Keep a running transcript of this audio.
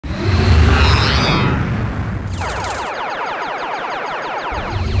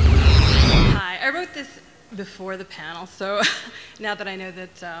wrote this before the panel, so now that I know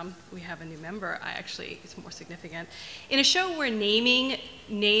that we have a new member, it's more significant. In a show where naming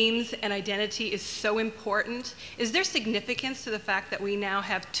names and identity is so important, is there significance to the fact that we now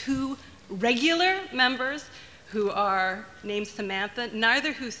have 2 regular members who are named Samantha,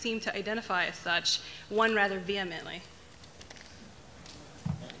 neither who seem to identify as such, one rather vehemently?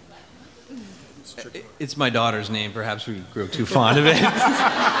 It's my daughter's name. Perhaps we grew too fond of it.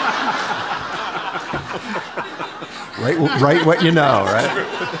 Write what you know, right?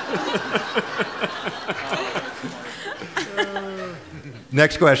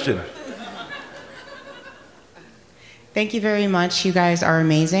 Next question. Thank you very much. You guys are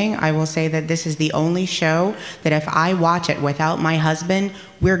amazing. I will say that this is the only show that if I watch it without my husband,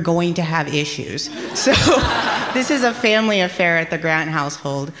 we're going to have issues. So this is a family affair at the Grant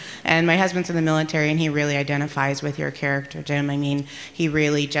household. And my husband's in the military, and he really identifies with your character, Jim. I mean, he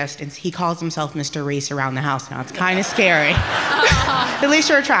really he calls himself Mr. Reese around the house now. It's kind of scary. At least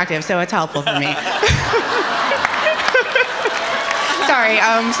you're attractive, so it's helpful for me. Sorry,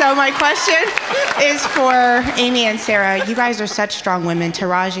 so my question is for Amy and Sarah. You guys are such strong women.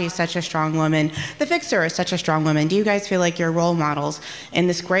 Taraji is such a strong woman. The Fixer is such a strong woman. Do you guys feel like you're role models in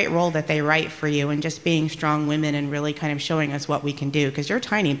this great role that they write for you and just being strong women and really kind of showing us what we can do? Because you're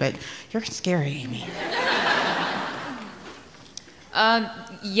tiny, but you're scary, Amy.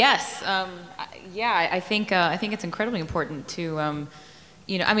 Yes. Yeah, I think it's incredibly important to,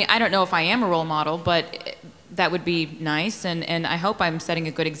 you know, I mean, I don't know if I am a role model, but that would be nice, and I hope I'm setting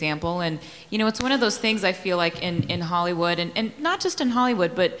a good example. And you know, it's one of those things I feel like in Hollywood, and not just in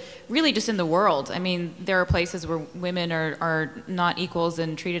Hollywood, but really just in the world. I mean, there are places where women are not equals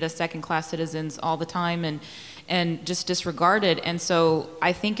and treated as second-class citizens all the time, and just disregarded. And so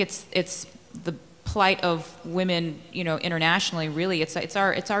I think it's the plight of women, you know, internationally. Really, it's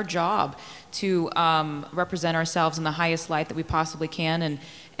our job to represent ourselves in the highest light that we possibly can,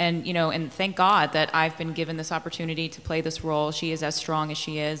 and you know, and thank God that I've been given this opportunity to play this role. She is as strong as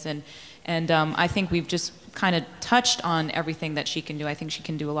she is, and I think we've just kind of touched on everything that she can do. I think she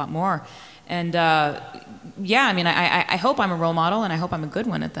can do a lot more, and yeah, I mean, I hope I'm a role model, and I hope I'm a good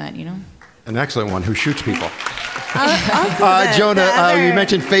one at that, you know. An excellent one who shoots people. Jonah, you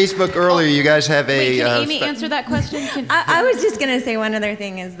mentioned Facebook earlier. You guys have a... Wait, can Amy answer that question? I was just going to say one other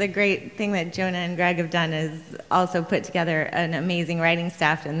thing is the great thing that Jonah and Greg have done is also put together an amazing writing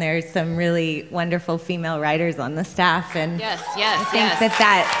staff, and there's some really wonderful female writers on the staff, and I think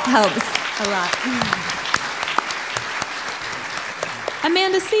that helps a lot.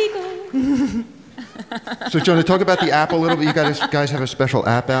 Amanda Siegel. So, Jonah, talk about the app a little bit. You guys have a special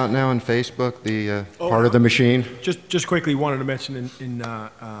app out now on Facebook, the part of the machine. Just quickly, wanted to mention in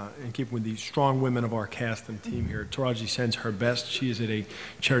keeping with the strong women of our cast and team here, Taraji sends her best. She is at a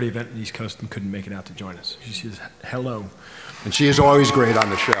charity event in the East Coast and couldn't make it out to join us. She says hello. And she is always great on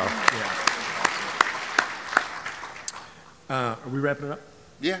the show. Yeah. Are we wrapping it up?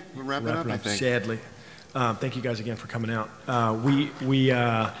 Yeah, we're wrapping up, I think. Sadly. Thank you guys again for coming out.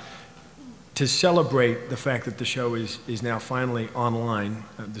 To celebrate the fact that the show is now finally online,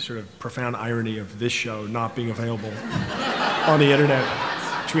 the sort of profound irony of this show not being available on the internet,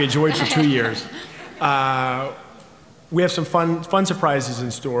 which we enjoyed for 2 years, we have some fun surprises in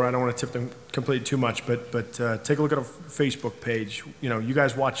store. I don't want to tip them completely too much, but take a look at our Facebook page. You know, you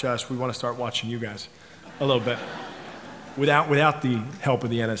guys watch us. We want to start watching you guys a little bit, without the help of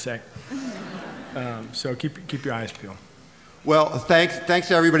the NSA. So keep your eyes peeled. Well, thanks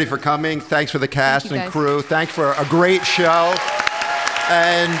to everybody for coming. Thanks for the cast and crew. Thanks for a great show.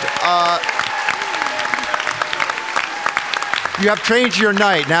 And you have changed your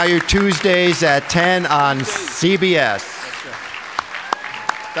night. Now you're Tuesdays at 10 on CBS.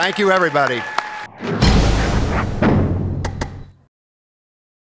 Thank you, everybody.